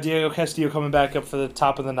 Got Diego Castillo coming back up for the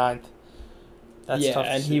top of the 9th. That's tough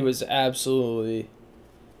to see. He was absolutely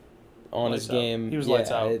on Lights his out. game. He was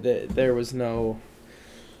lights out. There was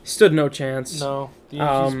stood no chance. No, the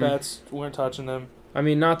Yankees bats weren't touching him. I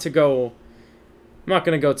mean, I'm not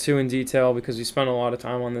going to go too in detail because we spent a lot of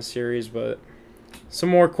time on this series, but some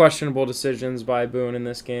more questionable decisions by Boone in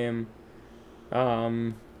this game. I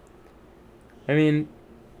mean,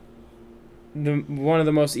 one of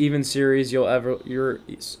the most even series you'll ever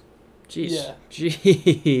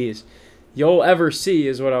see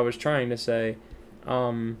is what I was trying to say.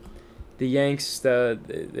 The Yanks,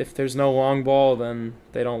 if there's no long ball, then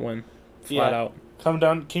they don't win. Flat out.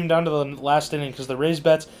 Came down to the last inning because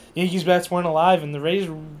the Yankees bats weren't alive, and the Rays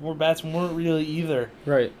bats weren't really either.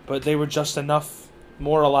 Right. But they were just enough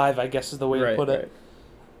more alive, I guess is the way to put it.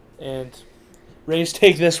 And Rays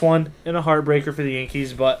take this one in a heartbreaker for the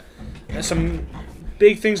Yankees, but some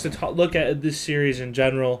big things to look at this series in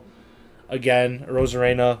general. Again,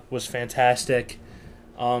 Rosarena was fantastic,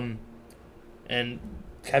 and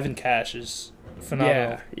Kevin Cash is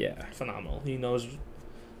phenomenal. Yeah. Phenomenal. He knows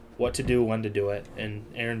what to do, when to do it. And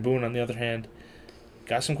Aaron Boone, on the other hand,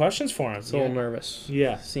 got some questions for him. He's a little nervous.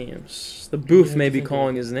 Yeah. Seems. The booth may be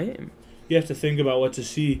calling his name. You have to think about what to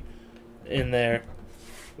see in there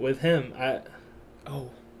with him. I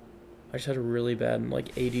just had a really bad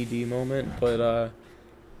ADD moment, but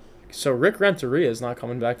so Rick Renteria is not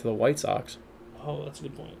coming back to the White Sox. Oh, that's a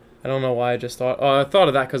good point. I don't know why I just thought. I thought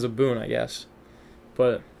of that because of Boone, I guess.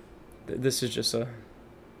 But this is just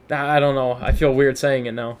I don't know. I feel weird saying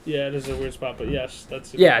it now. Yeah, it is a weird spot, but yes,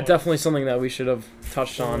 that's. Definitely something that we should have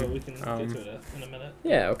touched on. We can get to it in a minute.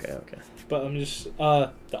 Yeah. Okay. But I'm just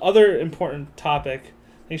the other important topic.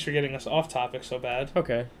 Thanks for getting us off topic so bad.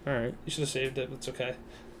 Okay. All right. You should have saved it. But it's okay.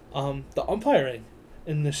 The umpiring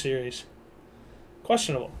in this series,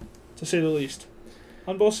 questionable, to say the least,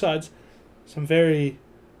 on both sides. Some very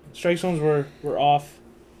strike zones were off.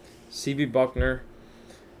 CB Buckner.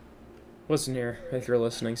 Listen here, if you're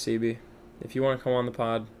listening, CB. If you want to come on the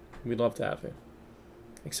pod, we'd love to have you.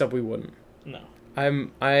 Except we wouldn't. No. I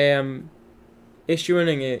am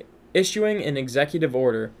issuing an executive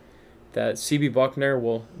order that CB Buckner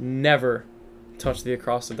will never touch the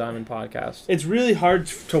Across the Diamond podcast. It's really hard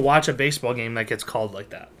to watch a baseball game that gets called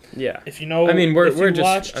like that. Yeah. If you know, I mean, we're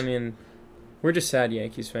just sad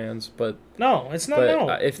Yankees fans, but no, it's not.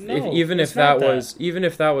 But even if that was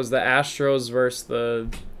the Astros versus the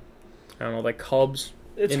Cubs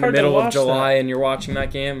it's in the middle of July that. And you're watching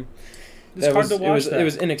that game. It's hard to watch that. It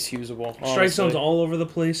was inexcusable. Honestly. Strike zones all over the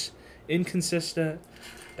place, inconsistent,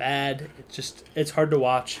 bad. It's hard to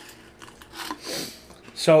watch.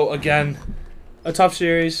 So again, a tough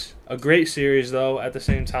series, a great series though. At the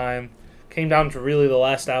same time, came down to really the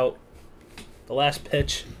last out, the last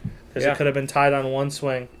pitch, because it could have been tied on one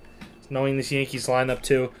swing. Knowing this Yankees lineup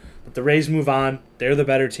too, but the Rays move on. They're the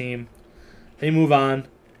better team. They move on.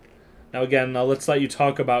 Now again, let's let you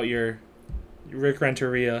talk about your Rick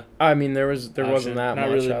Renteria. I mean, there wasn't that not much.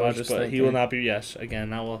 Really I much, was just but thinking. he will not be. Yes, again,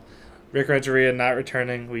 that will. Rick Renteria not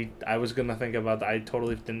returning. I was gonna think about that. I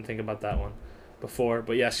totally didn't think about that one before,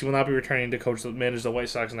 but yes, he will not be returning to manage the White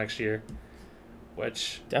Sox next year,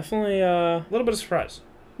 which definitely a little bit of surprise.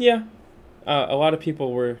 Yeah, a lot of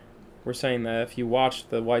people were saying that if you watched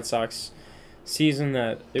the White Sox season,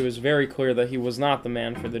 that it was very clear that he was not the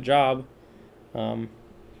man for the job.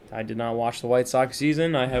 I did not watch the White Sox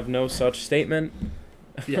season. I have no such statement.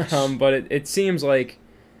 Yes. But it seems like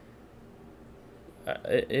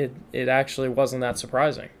it actually wasn't that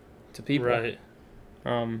surprising to people. Right.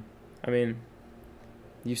 I mean,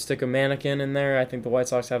 you stick a mannequin in there, I think the White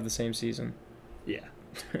Sox have the same season. Yeah.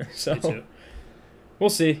 So Me too. We'll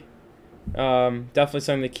see. Definitely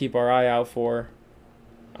something to keep our eye out for.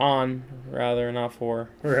 Not for.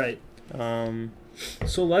 Right.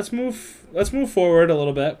 So let's move forward a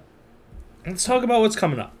little bit. Let's talk about what's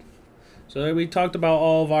coming up. So we talked about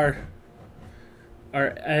all of our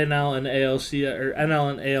NL and ALC or NL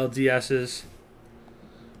and ALDSs.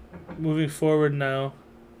 Moving forward now,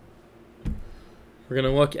 we're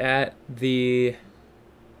gonna look at the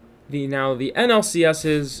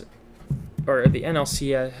NLCSs or the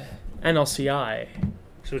NLCI.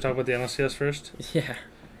 Should we talk about the NLCS first? Yeah.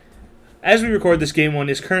 As we record, this game one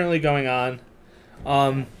is currently going on.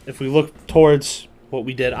 If we look towards what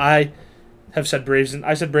we did, I said Braves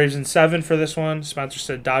in 7 for this one. Spencer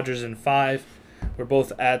said Dodgers in 5. We're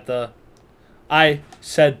both at I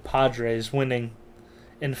said Padres winning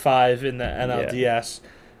in 5 in the NLDS.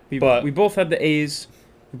 Yeah. We both had the A's.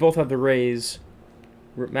 We both had the Rays.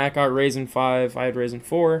 Matt got Rays in 5. I had Rays in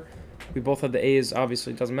 4. We both had the A's.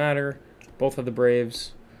 Obviously, it doesn't matter. Both had the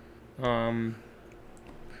Braves.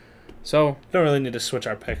 So don't really need to switch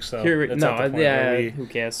our picks though. who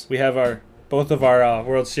cares? We have our both of our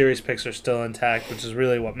World Series picks are still intact, which is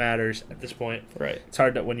really what matters at this point. Right. It's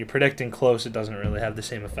hard that when you're predicting close, it doesn't really have the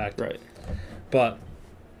same effect. Right. But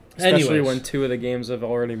Especially anyways, when 2 of the games have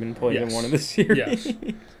already been played in Yes. one of the series. Yes.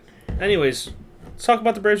 Anyways, let's talk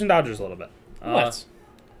about the Braves and Dodgers a little bit. Let's.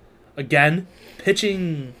 Again,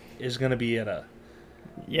 pitching is going to be at a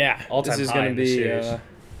Yeah. all-time This is high going in to this be. series.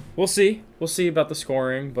 We'll see. We'll see about the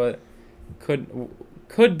scoring, but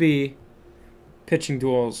could be pitching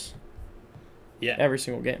duels Yeah. every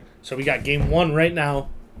single game. So we got game 1 right now.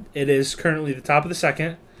 It is currently the top of the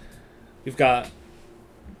second. We've got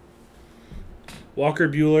Walker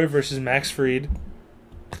Buehler versus Max Fried.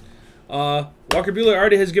 Walker Buehler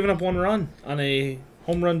already has given up 1 run on a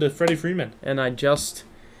home run to Freddie Freeman. And I just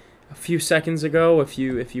a few seconds ago, if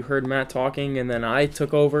you heard Matt talking and then I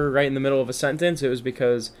took over right in the middle of a sentence, it was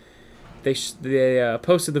because they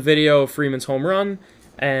posted the video of Freeman's home run,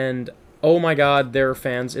 and oh my God, there are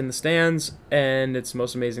fans in the stands, and it's the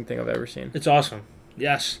most amazing thing I've ever seen. It's awesome.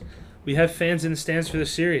 Yes. We have fans in the stands for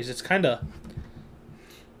this series. It's kind of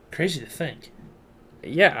crazy to think.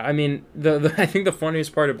 Yeah, I mean, the I think the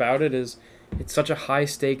funniest part about it is it's such a high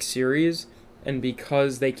stakes series, and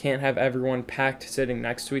because they can't have everyone packed sitting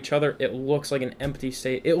next to each other, it looks like an empty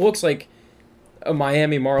state. It looks like a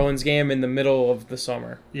Miami Marlins game in the middle of the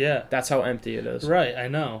summer. Yeah. That's how empty it is. Right, I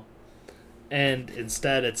know. And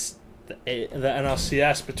instead, it's the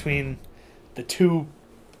NLCS between the two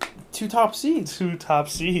top seeds.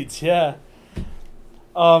 Yeah.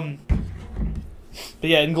 But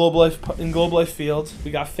yeah, in Globe Life Field,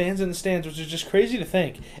 we got fans in the stands, which is just crazy to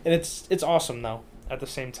think, and it's awesome though. At the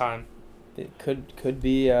same time, It could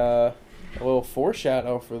be a little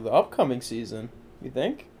foreshadow for the upcoming season. You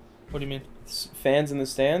think? what do you mean? Fans in the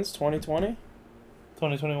stands, 2020.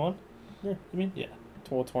 2021? Yeah. You mean? Yeah.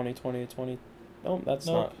 2020. No, that's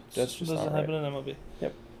No, not. That's just doesn't not right. happen in MLB.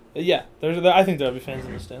 Yep. Yeah, I think there'll be fans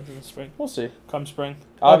in the stands in the spring. We'll see. Come spring.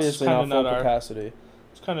 Obviously That's not kinda full capacity.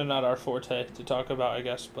 It's kind of not our forte to talk about, I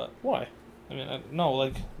guess. But Why? I mean, no,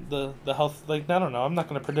 like the health. Like I don't know. I'm not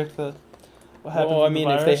gonna predict what happens. Well, I with the mean,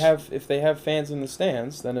 virus. if they have fans in the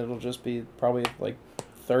stands, then it'll just be probably like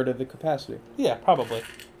third of the capacity. Yeah, probably.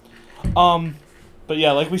 But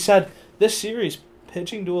yeah, like we said, this series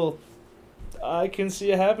pitching duel, I can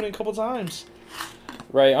see it happening a couple times.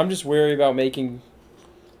 Right. I'm just wary about making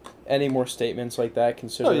any more statements like that. Oh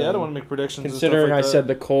Considering. yeah, I don't want to make predictions. Considering and stuff like I that. said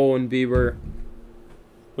the Cole and Bieber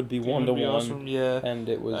would be It 1 to would be 1, awesome, yeah. and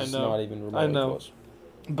it was I know. not even remotely know. close.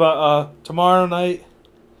 But tomorrow night,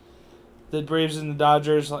 the Braves and the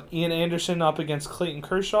Dodgers, Ian Anderson up against Clayton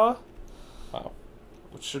Kershaw. Wow.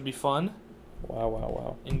 Which should be fun.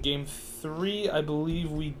 Wow. In Game 3, I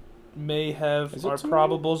believe we may have Is it our tomorrow?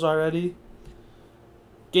 probables already.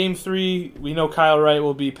 Game 3, we know Kyle Wright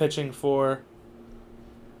will be pitching for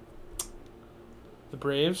the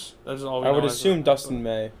Braves. That's all we I know would as assume of- Dustin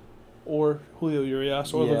May. Or Julio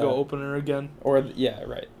Urias, or Yeah. they'll go opener again. Or, yeah,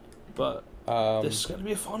 right. But Um, this is going to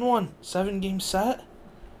be a fun one. 7-game set.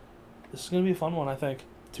 This is going to be a fun one, I think.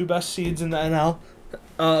 2 best seeds in the NL.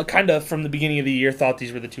 Kind of from the beginning of the year, thought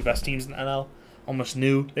these were the 2 best teams in the NL. Almost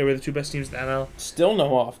knew they were the 2 best teams in the NL. still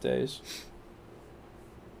no off days.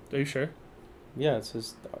 Are you sure? Yeah, it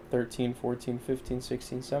says 13, 14, 15,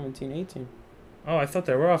 16, 17, 18. Oh, I thought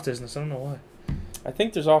there were off days in this. I don't know why. I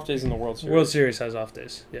think there's off days in the World Series. World Series has off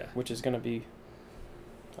days, yeah. Which is going to be,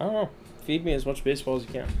 I don't know, feed me as much baseball as you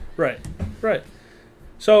can. Right.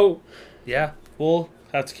 So, yeah, we'll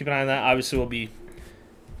have to keep an eye on that. Obviously, we'll be,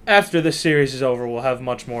 after this series is over, we'll have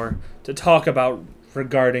much more to talk about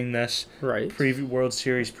regarding this Right. World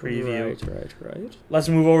Series preview. Right. Let's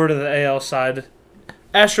move over to the AL side.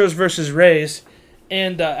 Astros versus Rays.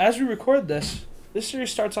 And as we record this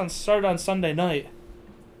series started on Sunday night.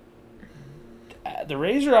 The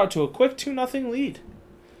Rays are out to a quick 2-0 lead.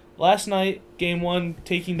 Last night, Game 1,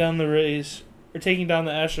 taking down the Astros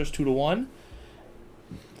 2-1.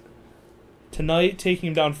 Tonight,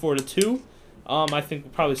 taking them down 4-2. I think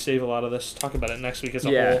we'll probably save a lot of this. Talk about it next week as a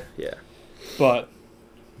whole. Yeah. But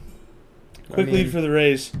quick I mean- lead for the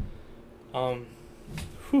Rays.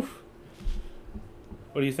 Whew.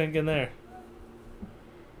 What are you thinking there?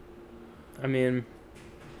 I mean,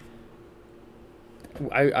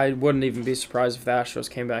 I wouldn't even be surprised if the Astros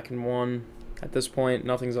came back and won. At this point,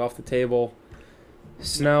 nothing's off the table.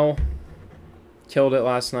 Snell killed it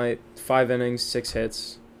last night. 5 innings, 6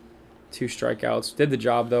 hits, 2 strikeouts. Did the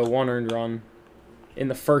job, though. 1 earned run in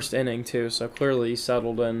the first inning, too, so clearly he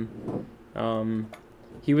settled in.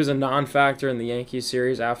 He was a non-factor in the Yankees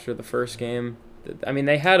series after the first game. I mean,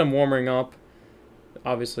 they had him warming up.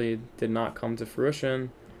 Obviously, did not come to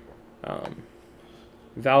fruition.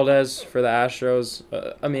 Valdez for the Astros.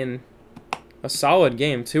 I mean, a solid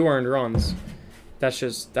game, 2 earned runs. That's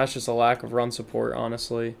just a lack of run support,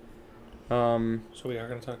 honestly. So we are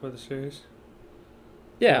going to talk about the series?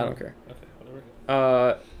 Yeah, I don't care. Okay,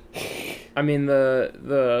 whatever. I mean,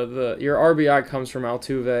 your RBI comes from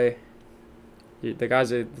Altuve. The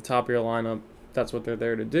guys at the top of your lineup, that's what they're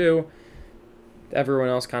there to do. Everyone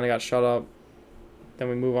else kind of got shut up. Then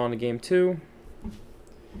we move on to game 2.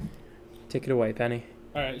 Take it away, Penny.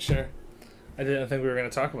 All right, sure. I didn't think we were going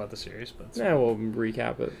to talk about the series, but Yeah, we'll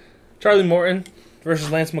recap it. Charlie Morton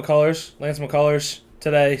versus Lance McCullers. Lance McCullers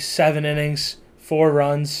today, 7 innings, 4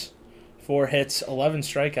 runs, 4 hits, 11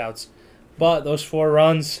 strikeouts. But those 4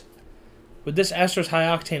 runs, with this Astros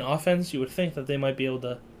high-octane offense, you would think that they might be able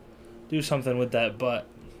to do something with that. But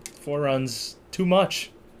 4 runs, too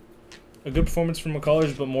much. A good performance from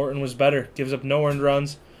McCullers, but Morton was better. Gives up no earned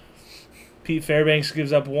runs. Pete Fairbanks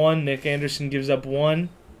gives up 1. Nick Anderson gives up 1.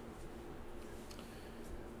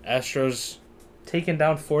 Astros taken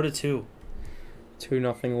down 4-2.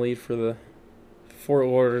 2-0 lead for the Fort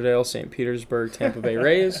Lauderdale, St. Petersburg, Tampa Bay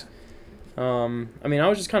Rays. I mean, I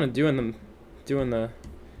was just kind of doing the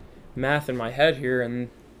math in my head here, and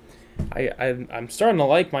I'm starting to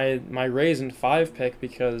like my Rays in 5 pick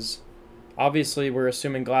because obviously we're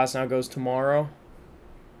assuming Glasnow goes tomorrow.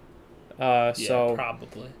 So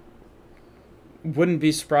probably. Wouldn't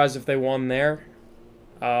be surprised if they won there.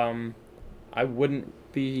 I wouldn't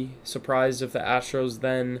be surprised if the Astros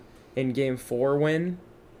then in Game 4 win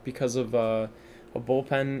because of a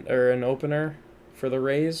bullpen or an opener for the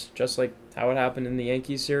Rays, just like how it happened in the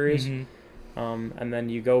Yankees series. Mm-hmm. And then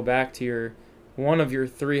you go back to one of your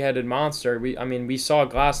 3-headed monster. We saw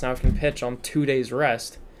Glasnow can pitch on 2 days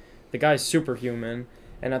rest. The guy's superhuman.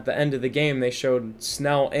 And at the end of the game, they showed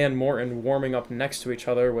Snell and Morton warming up next to each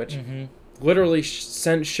other, which literally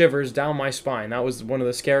sent shivers down my spine. That was one of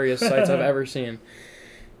the scariest sights I've ever seen.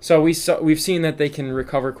 So we've seen that they can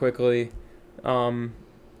recover quickly. I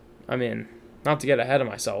mean, not to get ahead of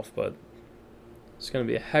myself, but it's going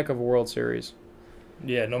to be a heck of a World Series.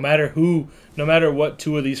 Yeah, no matter what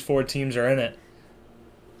 2 of these 4 teams are in it,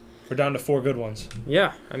 we're down to 4 good ones.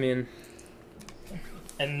 Yeah, I mean.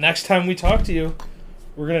 And next time we talk to you,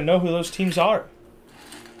 we're going to know who those teams are.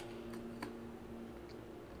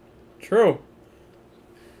 True.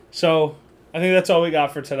 So, I think that's all we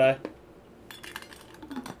got for today.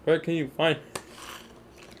 Where can you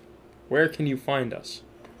find us?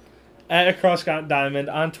 At Across Diamond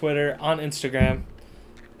on Twitter, on Instagram.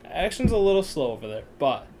 Action's a little slow over there,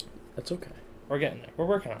 but that's okay. We're getting there. We're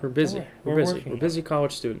working on it. We're busy. We're busy. We're busy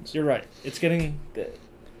college students. You're right. It's getting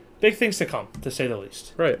big things to come, to say the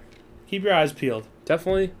least. Right. Keep your eyes peeled.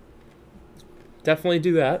 Definitely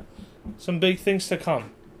do that. Some big things to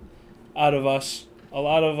come out of us. We've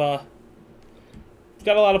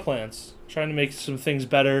got a lot of plans. Trying to make some things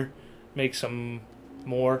better, make some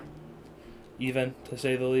more even, to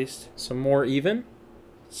say the least. Some more even?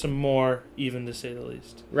 Some more even, to say the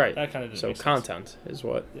least. Right. That kind of so content is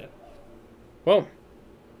what. Yeah. Well,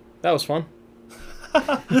 that was fun.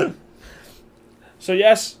 So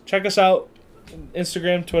yes, check us out,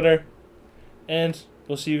 Instagram, Twitter, and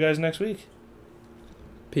we'll see you guys next week.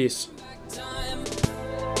 Peace. To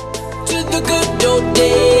the good old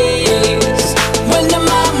days.